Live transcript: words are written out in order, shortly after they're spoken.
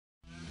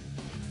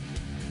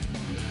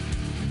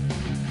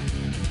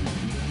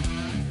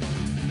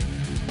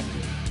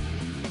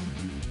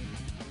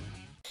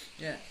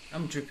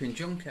I'm dripping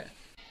junket.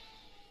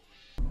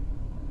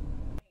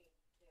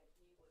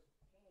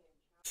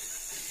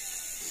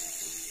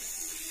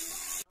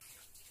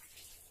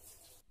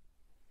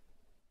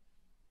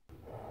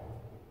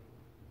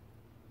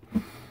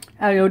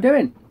 How you all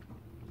doing?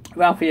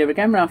 Ralfy here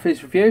again,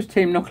 Ralphy's Reviews,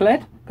 Team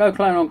Knucklehead. Go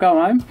clone or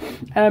go home.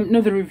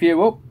 Another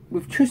review up.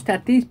 We've just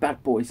had these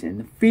bad boys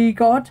in. The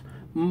VGOD,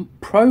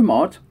 Pro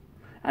Mod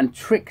and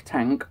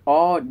TrickTank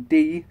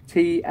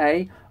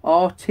RDTA,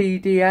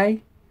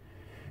 RTDA.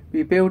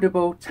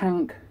 Rebuildable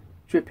Tank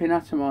Dripping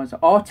Atomizer.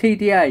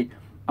 RTDA,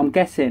 I'm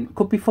guessing.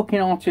 Could be fucking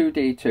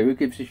R2D2, who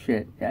gives a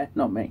shit? Yeah,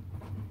 not me.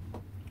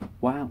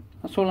 Wow.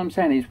 That's all I'm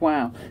saying is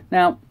wow.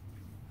 Now,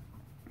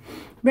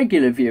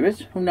 regular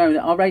viewers will know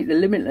that I rate the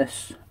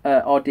Limitless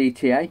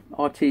RDTA,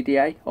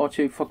 RTDA,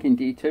 R2 fucking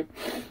D2.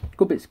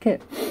 Good bits of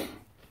kit.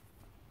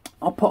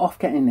 I'll put off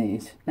getting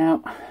these.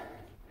 Now,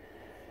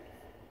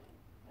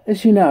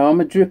 as you know,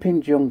 I'm a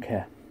dripping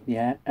junker,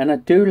 yeah, and I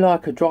do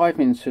like a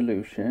driving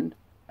solution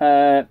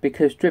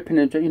because dripping,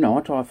 and you know,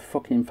 I drive a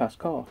fucking fast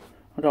car.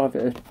 I drive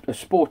a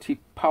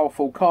sporty,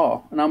 powerful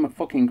car, and I'm a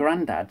fucking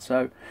granddad,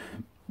 so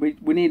we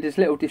need as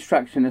little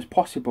distraction as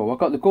possible. I've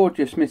got the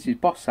gorgeous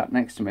Mrs. Boss sat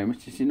next to me,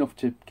 which is enough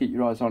to keep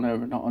your eyes on her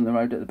and not on the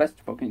road at the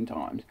best fucking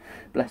times.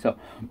 Bless her.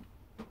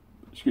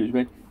 Excuse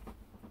me.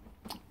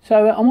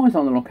 So I'm always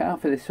on the lookout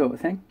for this sort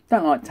of thing.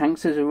 Don't like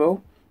tanks as a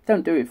rule.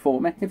 Don't do it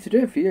for me. If they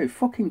do it for you,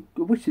 fucking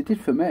I wish they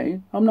did for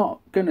me. I'm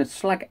not going to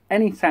slag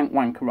any tank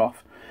wanker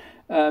off.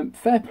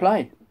 Fair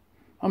play.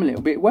 I'm a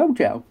little bit well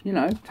gel, you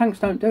know. Tanks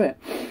don't do it.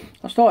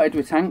 I started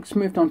with tanks,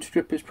 moved on to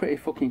drippers pretty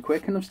fucking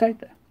quick, and I've stayed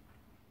there.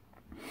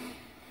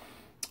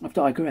 I've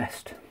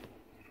digressed.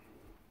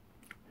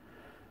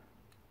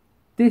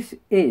 This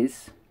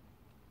is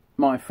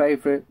my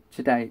favourite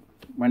to date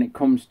when it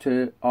comes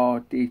to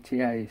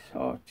RDTAs,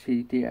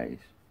 RTDAs.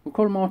 We'll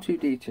call them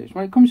R2D2s.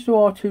 When it comes to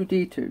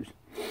R2D2s,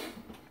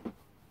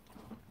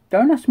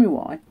 don't ask me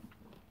why.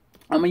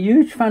 I'm a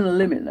huge fan of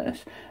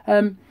Limitless.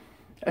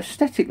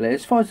 Aesthetically,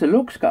 as far as the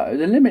looks go,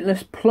 the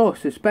Limitless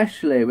Plus,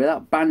 especially with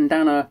that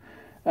bandana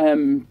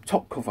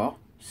top cover,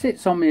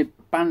 sits on my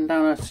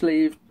bandana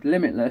sleeve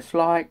Limitless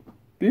like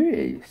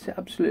beauty. It's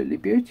absolutely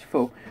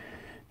beautiful.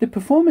 The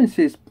performance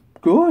is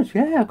good,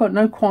 yeah, I've got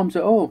no qualms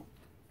at all.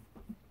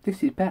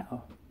 This is better.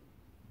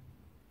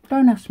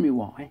 Don't ask me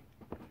why.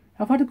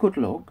 I've had a good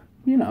look,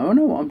 you know, I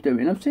know what I'm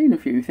doing, I've seen a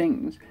few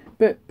things,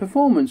 but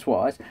performance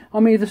wise,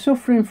 I'm either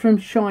suffering from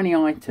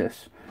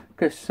shiny-itis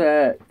because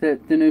they're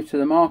new to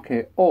the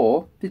market,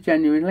 or they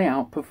genuinely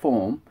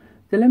outperform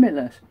the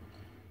Limitless.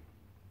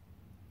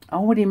 I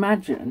would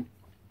imagine,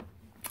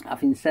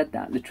 having said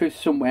that, the truth's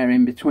somewhere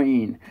in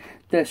between.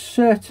 They're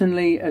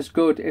certainly as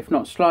good, if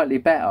not slightly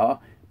better,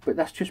 but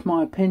that's just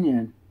my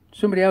opinion.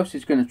 Somebody else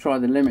is going to try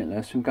the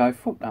Limitless and go,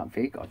 fuck that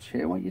VGOD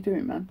shit, what are you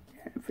doing, man?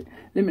 Yeah,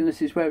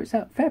 Limitless is where it's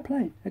at. Fair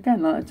play.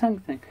 Again, like a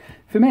tank thing.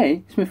 For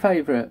me, it's my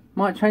favourite.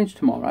 Might change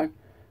tomorrow.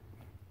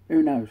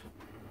 Who knows?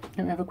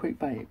 Let me have a quick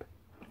vape.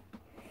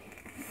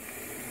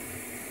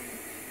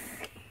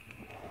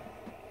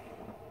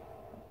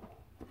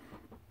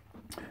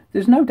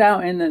 There's no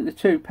doubting that the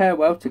two pair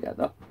well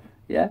together.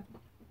 Yeah.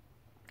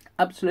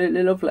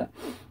 Absolutely lovely.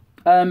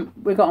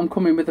 We got them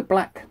coming with a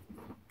black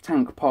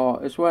tank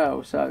part as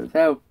well, so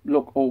they'll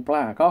look all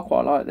black. I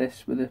quite like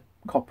this with the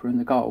copper and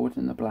the gold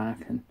and the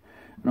black and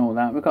all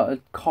that. We've got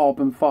a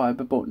carbon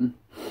fibre button.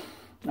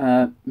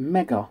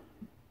 Mega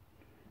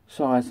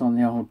size on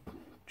the old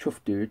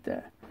chuff dude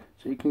there,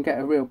 so you can get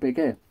a real big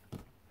ear.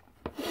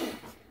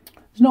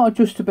 It's not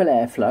adjustable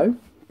airflow,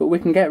 but we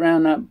can get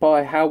around that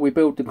by how we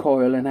build the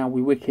coil and how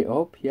we wick it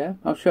up, yeah?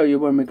 I'll show you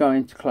when we go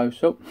into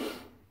close-up.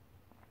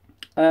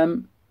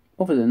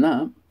 Other than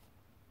that,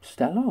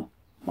 stellar.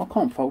 I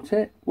can't fault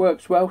it.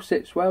 Works well,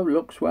 sits well,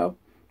 looks well,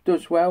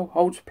 does well,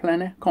 holds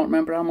plenty. Can't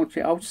remember how much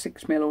it holds,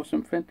 6 mil or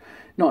something.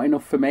 Not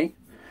enough for me.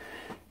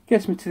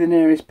 Gets me to the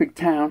nearest big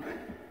town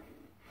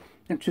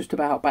and just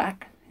about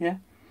back, yeah?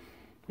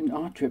 And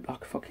I drip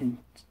like a fucking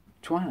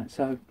twat,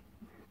 so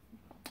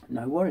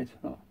no worries.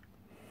 Oh.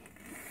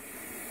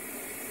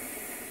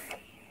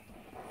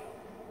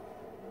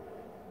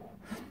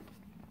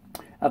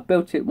 I've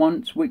built it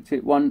once, wicked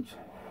it once,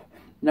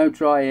 no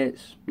dry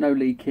hits, no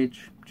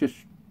leakage,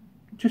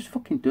 just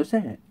fucking does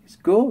it. It's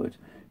good,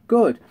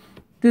 good.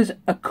 There's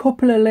a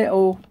couple of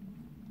little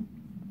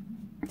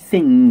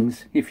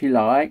things, if you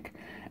like.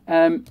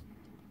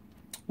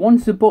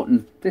 One's the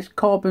button, this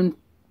carbon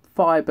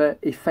fibre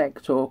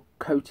effect or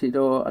coated,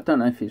 or I don't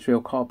know if it's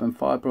real carbon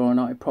fibre or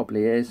not, it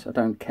probably is, I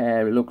don't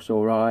care, it looks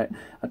alright.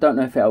 I don't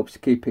know if it helps to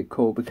keep it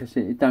cool because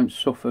it don't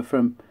suffer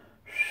from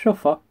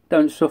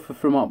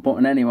hot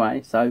button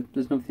anyway, so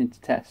there's nothing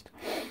to test.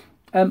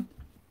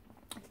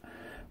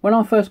 When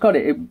I first got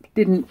it, it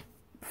didn't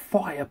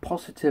fire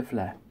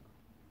positively,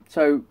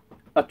 so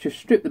I just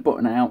stripped the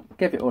button out,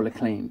 gave it all a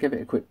clean, gave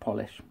it a quick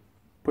polish,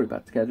 put it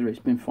back together. It's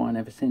been fine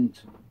ever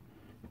since.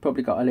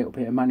 Probably got a little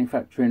bit of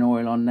manufacturing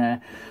oil on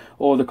there,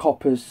 or the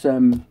copper's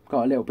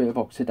got a little bit of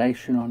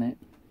oxidation on it,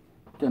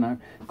 don't know.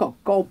 Got a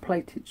gold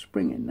plated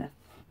spring in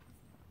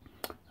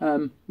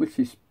there, which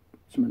is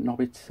something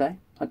knobby to say.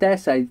 I dare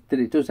say that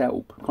it does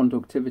help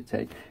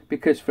conductivity,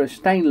 because for a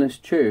stainless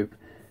tube,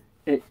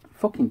 it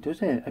fucking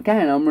does it.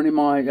 Again, I'm running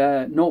my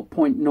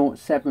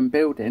 0.07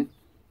 building.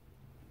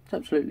 It's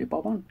absolutely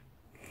bob on.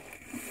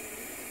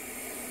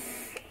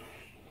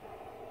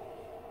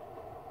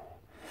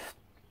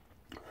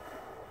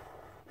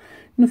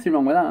 Nothing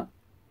wrong with that.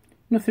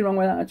 Nothing wrong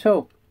with that at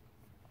all.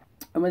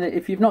 And with it,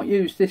 if you've not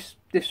used this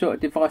sort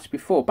of device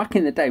before, back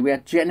in the day we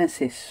had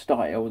Genesis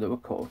style, they were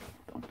called.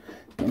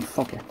 Getting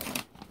foggy.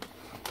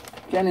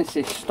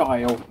 Genesis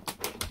style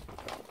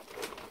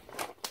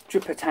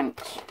dripper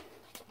tanks,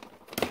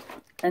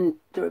 and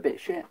they're a bit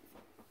shit.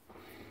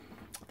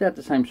 They had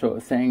the same sort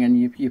of thing, and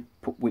you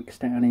put wicks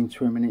down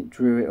into them and it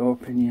drew it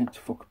up and you had to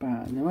fuck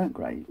about, and they weren't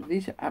great.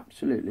 These are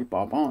absolutely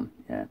bob on.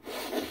 Yeah.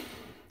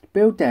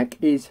 Build deck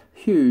is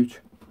huge.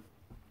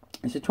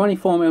 It's a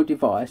 24mm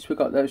device. We've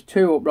got those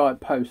two upright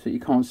posts that you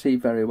can't see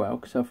very well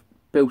because I've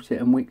built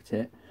it and wicked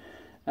it.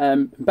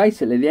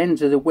 Basically, the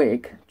ends of the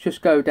wick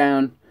just go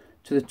down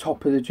to the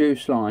top of the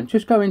juice line.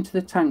 Just go into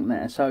the tank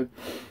there. So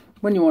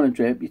when you want to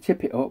drip, you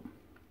tip it up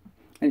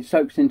and it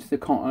soaks into the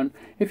cotton.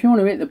 If you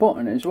want to hit the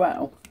button as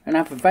well and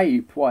have a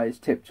vape while it's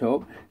tipped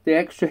up, the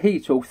extra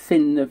heat will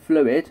thin the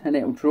fluid and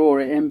it'll draw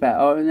it in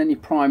better, and then you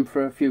prime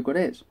for a few good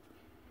hits.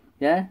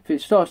 Yeah, if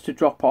it starts to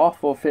drop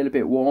off or feel a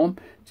bit warm,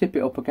 tip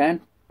it up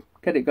again,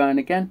 get it going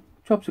again.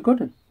 Job's a good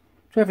one.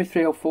 So every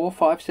 3 or 4,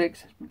 5,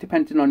 6,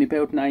 depending on your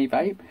build and how you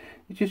vape,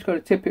 you just got to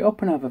tip it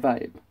up and have a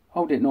vape.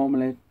 Hold it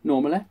normally,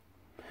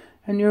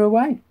 and you're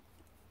away.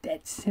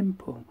 Dead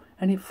simple,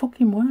 and it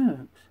fucking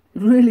works.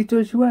 It really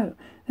does work.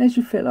 There's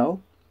your fill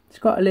hole. It's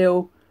got a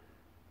little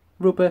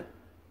rubber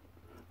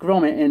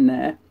grommet in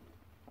there,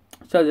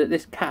 so that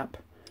this cap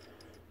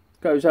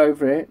goes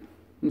over it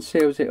and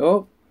seals it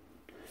up,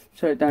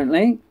 so it don't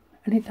leak.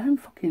 And it don't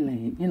fucking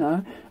leak, you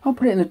know. I'll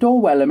put it in the door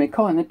well of my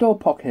car, in the door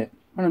pocket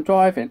when I'm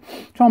driving.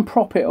 Try and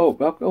prop it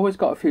up. I've always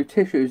got a few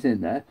tissues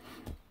in there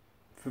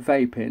for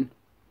vaping,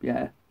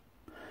 yeah.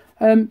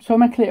 So I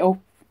make a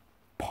little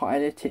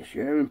pile of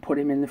tissue and put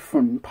him in the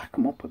front and pack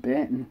them up a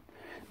bit, and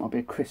might be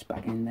a crisp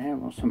bag in there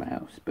or something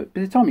else. But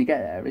by the time you get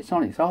there, it's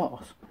on its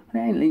arse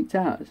and it ain't leaked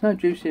out. There's no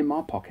juice in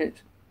my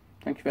pockets.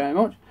 Thank you very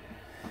much.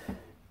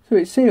 So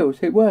it seals,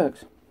 it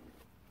works.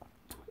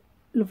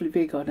 Lovely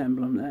VGOD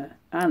emblem there,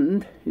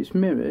 and it's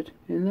mirrored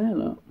in there,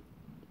 look.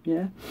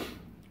 Yeah,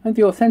 and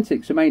the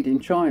authentics are made in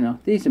China.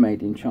 These are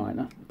made in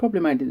China, probably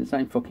made in the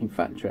same fucking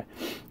factory.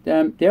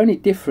 The only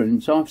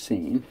difference I've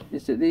seen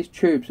is that these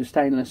tubes are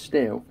stainless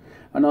steel,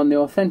 and on the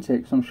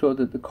authentics I'm sure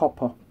that the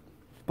copper,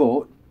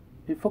 but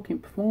it fucking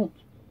performs.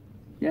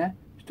 Yeah,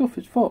 it's tough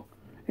as fuck.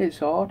 It's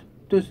hard,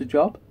 does the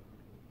job.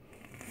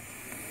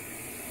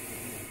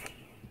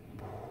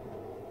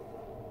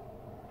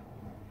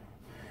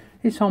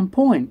 It's on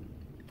point.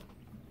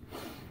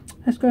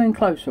 Let's go in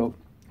close up.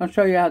 I'll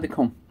show you how they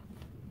come.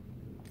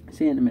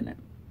 See you in a minute.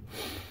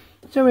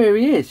 So here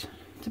he is.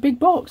 It's a big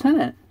box, isn't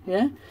it?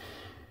 Yeah.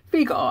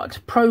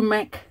 VGOD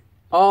ProMech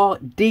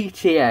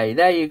RDTA.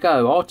 There you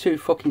go. R2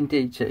 fucking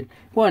D2.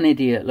 What an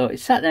idiot, look. It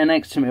sat there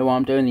next to me while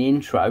I'm doing the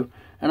intro,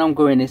 and I'm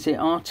going, is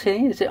it RT?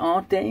 Is it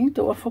RD?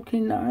 Do I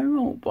fucking know?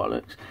 Oh,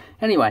 bollocks.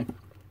 Anyway,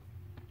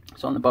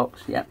 it's on the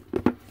box, yeah.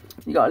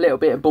 You got a little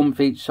bit of bump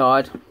each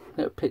side.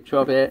 Little picture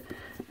of it.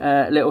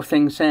 Little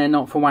thing saying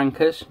not for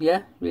wankers.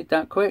 Yeah, read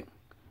that quick.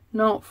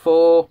 Not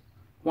for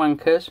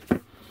wankers.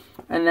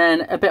 And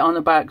then a bit on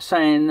the back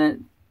saying that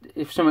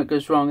if something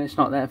goes wrong, it's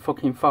not their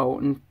fucking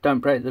fault, and don't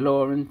break the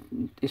law,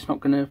 and it's not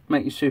going to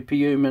make you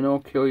superhuman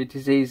or cure your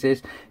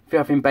diseases. If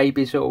you're having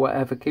babies or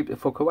whatever, keep the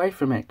fuck away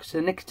from it, because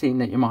the nicotine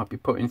that you might be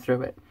putting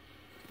through it.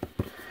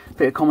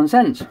 Bit of common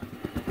sense.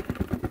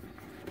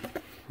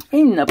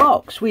 In the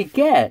box we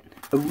get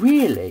a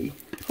really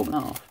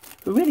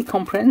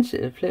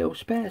comprehensive little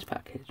spares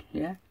package,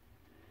 yeah.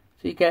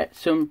 So you get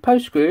some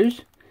post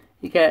screws,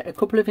 you get a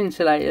couple of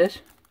insulators,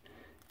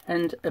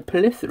 and a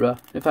plethora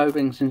of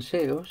O-rings and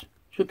seals.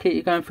 Should keep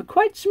you going for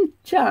quite some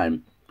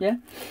time, yeah.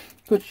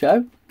 Good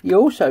show. You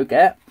also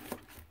get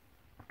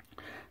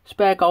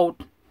spare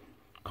gold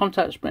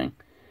contact spring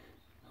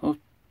or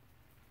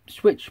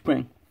switch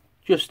spring,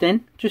 just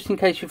in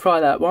case you fry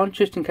that one,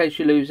 just in case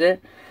you lose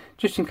it,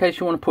 just in case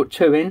you want to put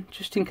 2 in,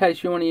 just in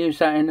case you want to use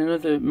that in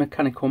another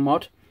mechanical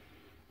mod.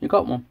 You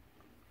got one.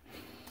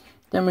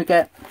 Then we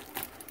get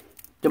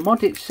the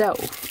mod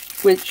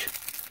itself, which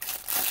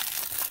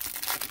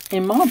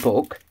in my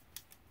book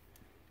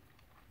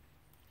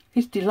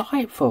is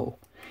delightful.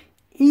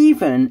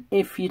 Even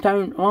if you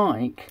don't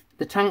like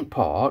the tank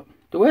part,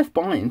 they're worth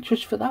buying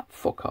just for that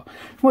fucker.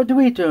 What do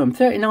we do them?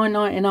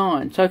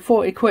 $39.99, so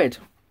 40 quid.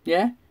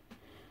 Yeah,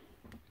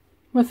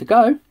 worth a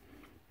go.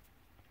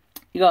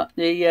 You got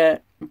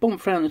the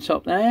bump around the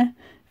top there.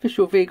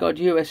 Official VGOD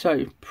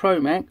USO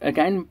ProMech.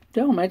 Again,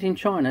 they're all made in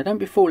China. Don't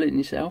be fooling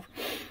yourself.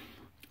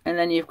 And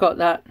then you've got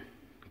that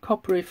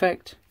copper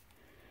effect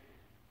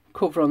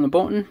cover on the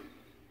button.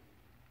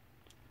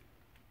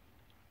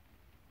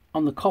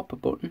 On the copper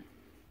button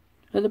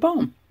at the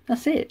bottom.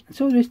 That's it. That's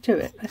all there is to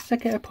it. Let's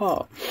take it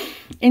apart.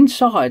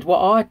 Inside, what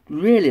I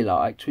really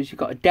liked was you've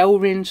got a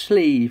Delrin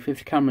sleeve, if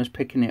the camera's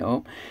picking it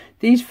up.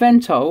 These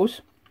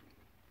ventals,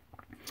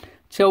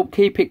 to help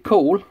keep it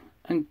cool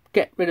and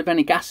get rid of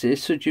any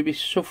gases, should you be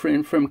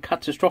suffering from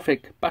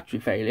catastrophic battery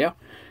failure,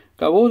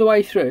 go all the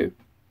way through.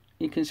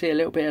 You can see a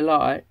little bit of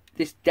light.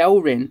 This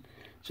Delrin,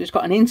 so it's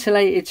got an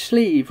insulated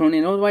sleeve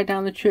running all the way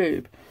down the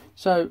tube.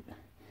 So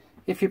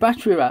if your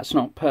battery wrap's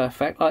not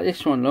perfect, like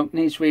this one, look,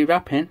 needs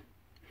rewrapping,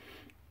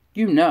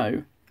 you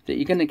know that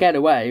you're going to get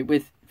away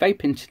with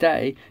vaping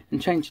today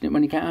and changing it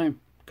when you get home,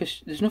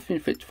 because there's nothing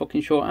for it to fucking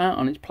short out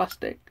on. It's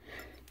plastic.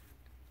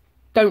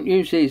 Don't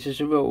use these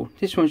as a rule.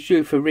 This one's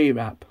due for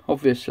rewrap,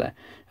 obviously.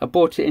 I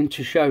bought it in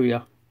to show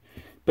you,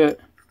 but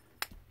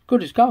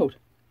good as gold.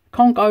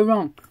 Can't go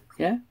wrong.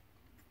 Yeah.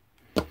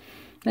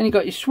 Then you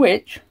got your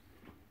switch,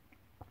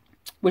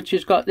 which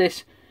has got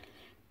this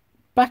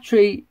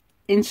battery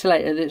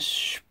insulator that's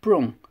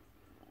sprung.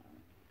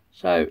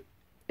 So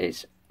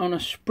it's on a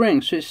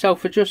spring, so it's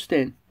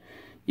self-adjusting.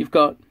 You've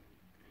got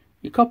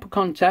your copper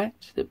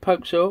contact that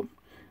pokes up,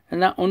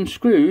 and that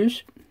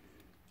unscrews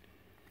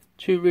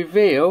to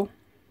reveal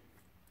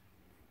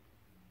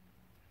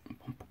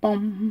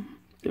the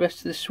rest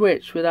of the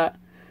switch with that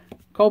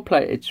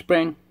gold-plated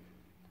spring.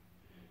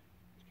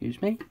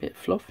 Excuse me, bit of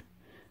fluff.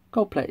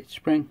 Gold-plated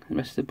spring, and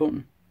the rest of the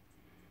button.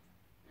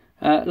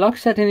 Like I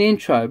said in the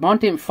intro, mine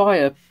didn't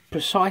fire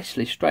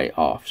precisely straight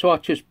off, so I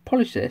just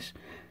polish this,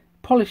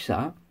 polish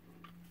that,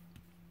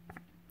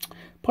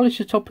 polish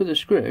the top of the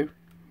screw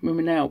with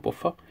my nail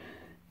buffer,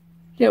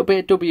 little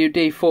bit of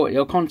WD-40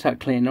 or contact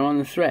cleaner on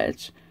the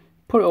threads,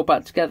 put it all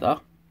back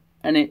together,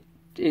 and it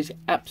is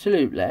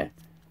absolutely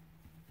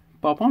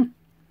bob on.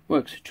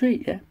 Works a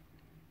treat, yeah.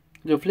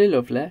 Lovely,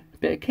 lovely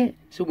bit of kit.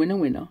 It's a winner,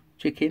 winner,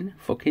 chicken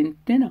fucking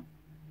dinner.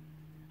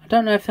 I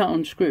don't know if that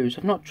unscrews.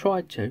 I've not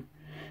tried to.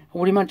 I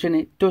would imagine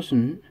it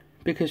doesn't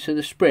because of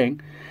the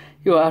spring.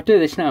 You know, I'll do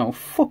this now. I'll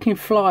fucking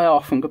fly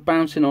off and go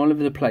bouncing all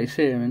over the place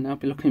here, and I'll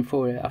be looking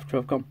for it after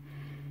I've gone.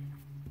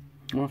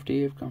 Or after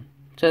you've gone.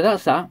 So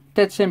that's that.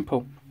 Dead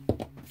simple.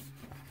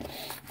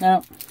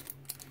 Now,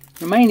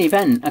 the main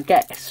event, I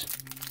guess,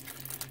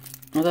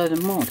 although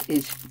the mod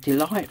is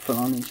delightful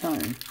on its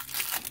own,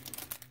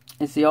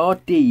 is the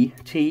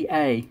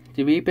RDTA,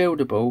 the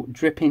rebuildable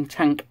dripping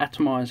tank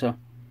atomizer.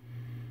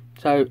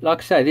 So, like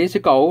I say, these are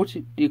gold.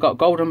 You've got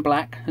gold and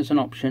black as an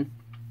option.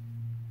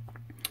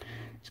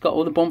 It's got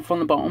all the bump on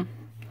the bottom.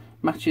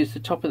 Matches the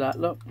top of that,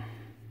 look.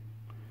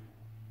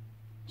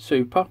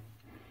 Super.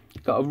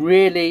 You've got a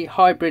really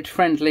hybrid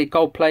friendly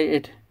gold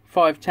plated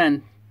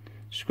 510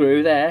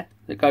 screw there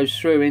that goes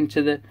through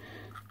into the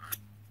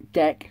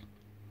deck.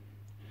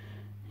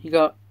 You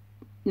got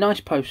nice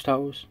post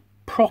holes,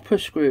 proper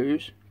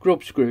screws,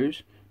 grub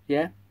screws,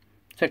 yeah.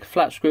 Take a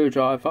flat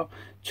screwdriver,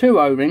 2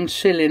 O-rings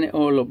sealing it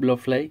all up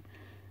lovely,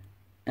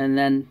 and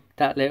then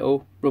that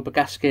little rubber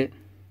gasket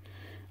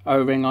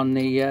O-ring on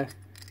the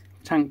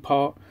tank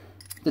part,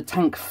 the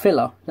tank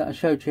filler that I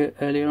showed you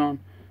earlier on.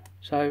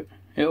 So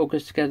it all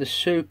goes together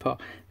super.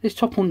 This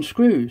top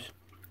unscrews,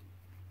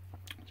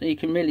 so you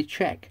can really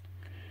check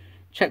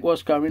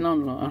what's going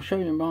on. Look, I'll show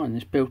you mine.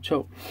 It's built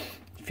up.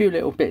 A few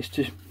little bits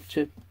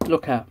to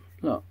look at.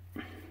 Look,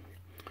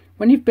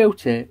 when you've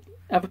built it,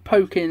 have a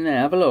poke in there,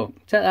 have a look,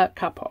 take that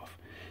cap off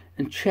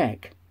and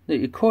check that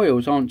your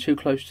coils aren't too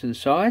close to the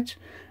sides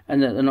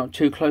and that they're not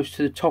too close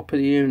to the top of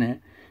the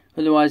unit.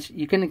 Otherwise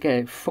you're going to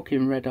get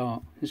fucking red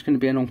art. It's going to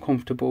be an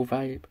uncomfortable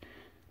vape.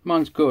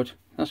 Mine's good.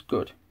 That's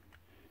good.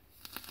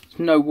 There's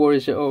no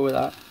worries at all with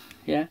that.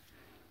 Yeah,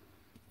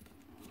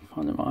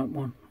 find the right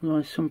one.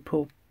 Otherwise some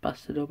poor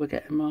bastard will be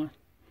getting my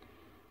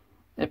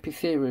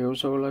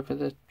epithelials all over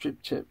the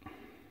drip tip.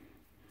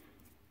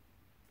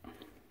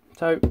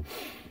 So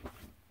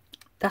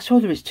that's all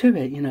there is to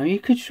it, you know. You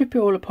could strip it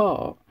all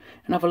apart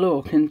and have a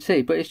look and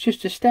see, but it's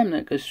just a stem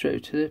that goes through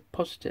to the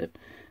positive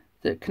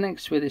that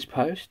connects with this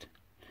post.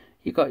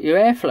 You've got your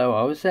airflow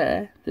holes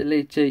there that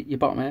lead to your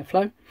bottom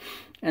airflow,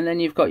 and then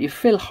you've got your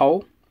fill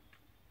hole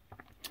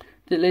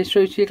that leads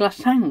through to your glass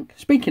tank.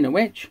 Speaking of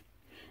which,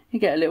 you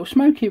get a little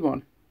smoky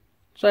one.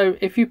 So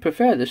if you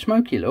prefer the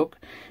smoky look,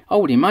 I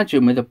would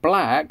imagine with a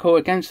black or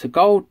against the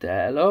gold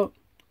there, look.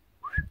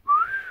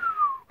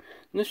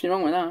 Nothing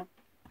wrong with that.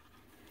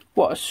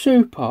 What a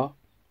super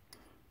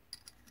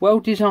well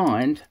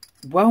designed,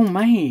 well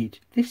made.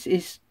 This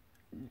is.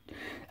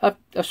 I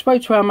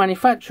spoke to our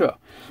manufacturer.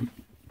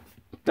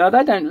 Now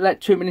they don't let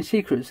too many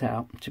secrets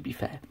out, to be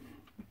fair.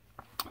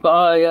 But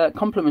I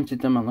complimented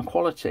them on the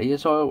quality,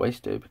 as I always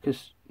do,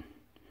 because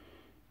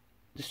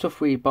the stuff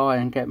we buy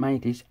and get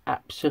made is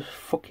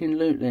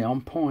absolutely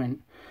on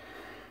point.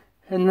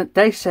 And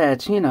they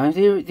said, you know,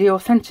 the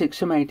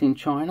authentics are made in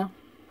China.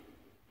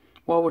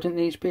 Why wouldn't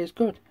these be as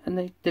good? And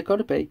they've got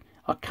to be.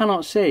 I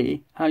cannot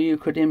see how you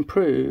could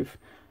improve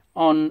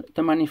on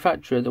the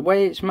manufacturer. The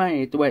way it's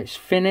made, the way it's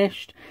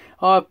finished.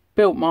 I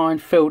built mine,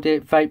 filled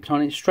it, vaped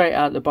on it straight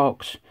out the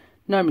box.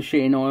 No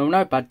machine oil,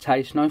 no bad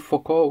taste, no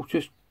fuck all.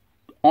 Just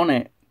on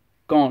it,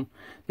 gone.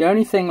 The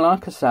only thing,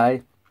 like I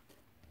say,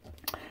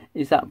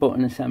 is that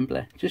button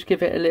assembly. Just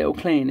give it a little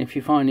clean if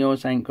you find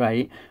yours ain't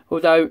great.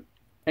 Although,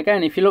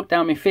 again, if you look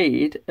down my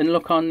feed and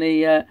look on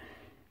the,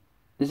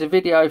 there's a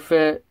video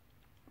for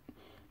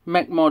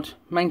MechMod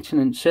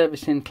maintenance,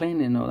 servicing,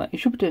 cleaning and all that. You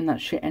should be doing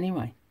that shit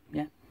anyway,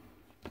 yeah.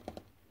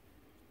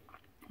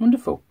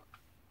 Wonderful.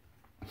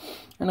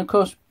 And of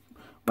course,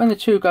 when the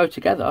two go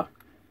together,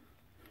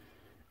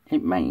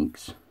 it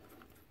makes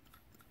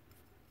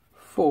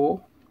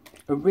for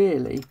a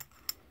really,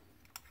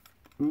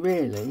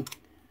 really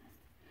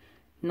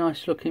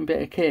nice looking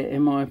bit of kit,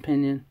 in my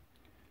opinion.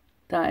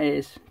 That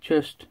is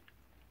just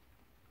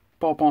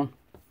bob on.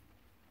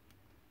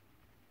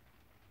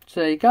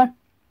 So there you go.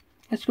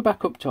 Let's go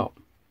back up top,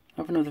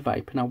 have another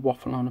vape, and I'll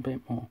waffle on a bit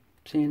more.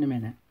 See you in a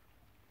minute.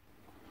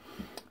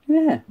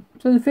 Yeah,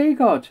 so the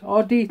VGOD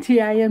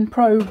RDTA and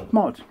Pro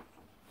mod.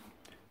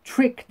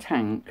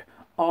 TrickTank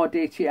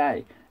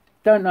RDTA.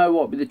 Don't know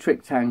what with the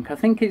TrickTank. I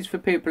think it's for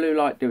people who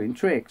like doing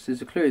tricks.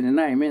 There's a clue in the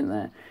name, isn't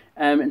there?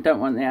 And don't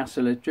want the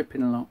hassle of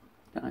dripping a lot.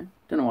 Don't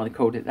know why they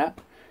called it that.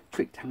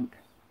 TrickTank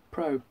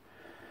Pro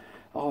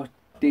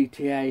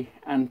RDTA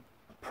and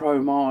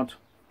Pro mod.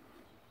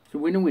 It's a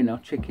winner,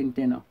 chicken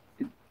dinner.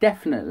 It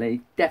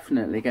definitely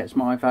gets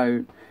my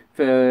vote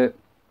for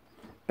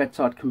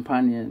bedside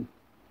companion,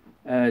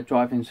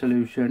 driving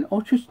solution,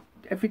 or just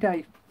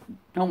everyday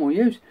normal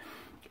use.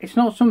 It's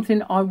not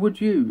something I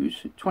would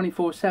use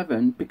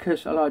 24/7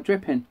 because I like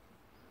dripping,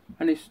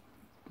 and it's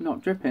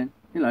not dripping.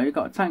 You know, you've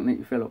got a tank that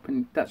you fill up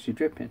and that's your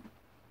dripping.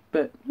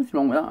 But nothing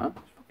wrong with that.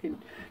 It's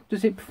fucking,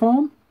 does it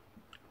perform?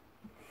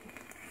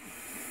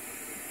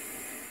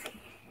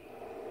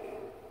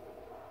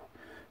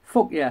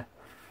 Fuck yeah.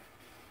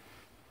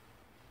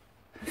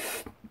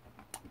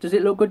 Does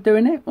it look good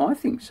doing it? Well, I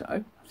think so.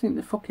 I think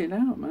they're fucking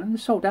out, man. They're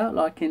sold out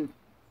like in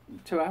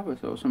 2 hours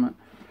or something.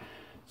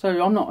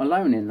 So I'm not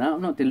alone in that.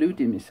 I'm not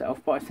deluding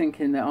myself by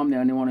thinking that I'm the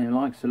only one who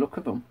likes the look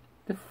of them.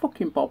 They're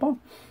fucking bob on.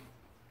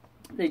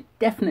 They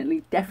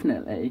definitely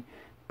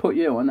put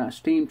you on that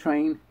steam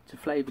train to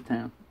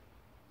Flavortown.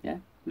 Yeah,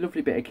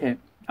 lovely bit of kit.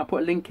 I'll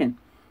put a link in.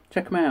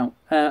 Check them out.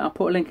 I'll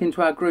put a link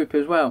into our group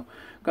as well.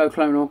 Go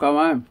Clone or Go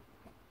Home.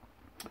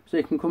 So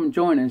you can come and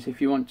join us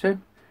if you want to.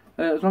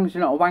 As long as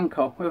you're not a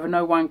wanker. We have a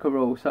no wanker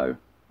rule, so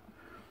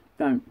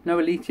don't. No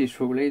elitist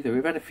rule either.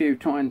 We've had a few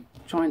try and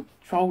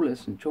troll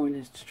us and join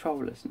us to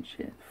troll us and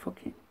shit.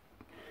 Fucking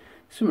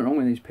something wrong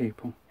with these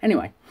people.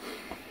 Anyway,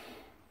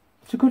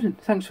 it's a good one.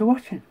 Thanks for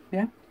watching.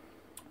 Yeah,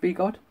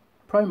 VGOD,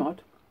 Pro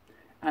Mod,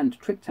 and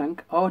TrickTank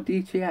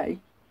RDTA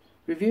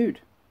reviewed.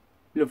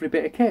 Lovely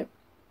bit of kit.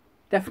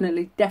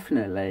 Definitely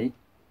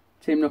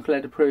Team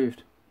Knucklehead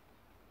approved.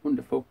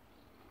 Wonderful.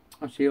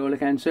 I'll see you all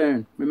again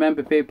soon.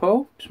 Remember,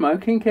 people,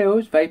 smoking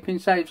kills,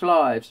 vaping saves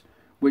lives.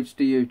 Which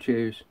do you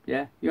choose?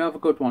 Yeah, you have a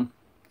good one.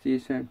 See you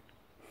soon.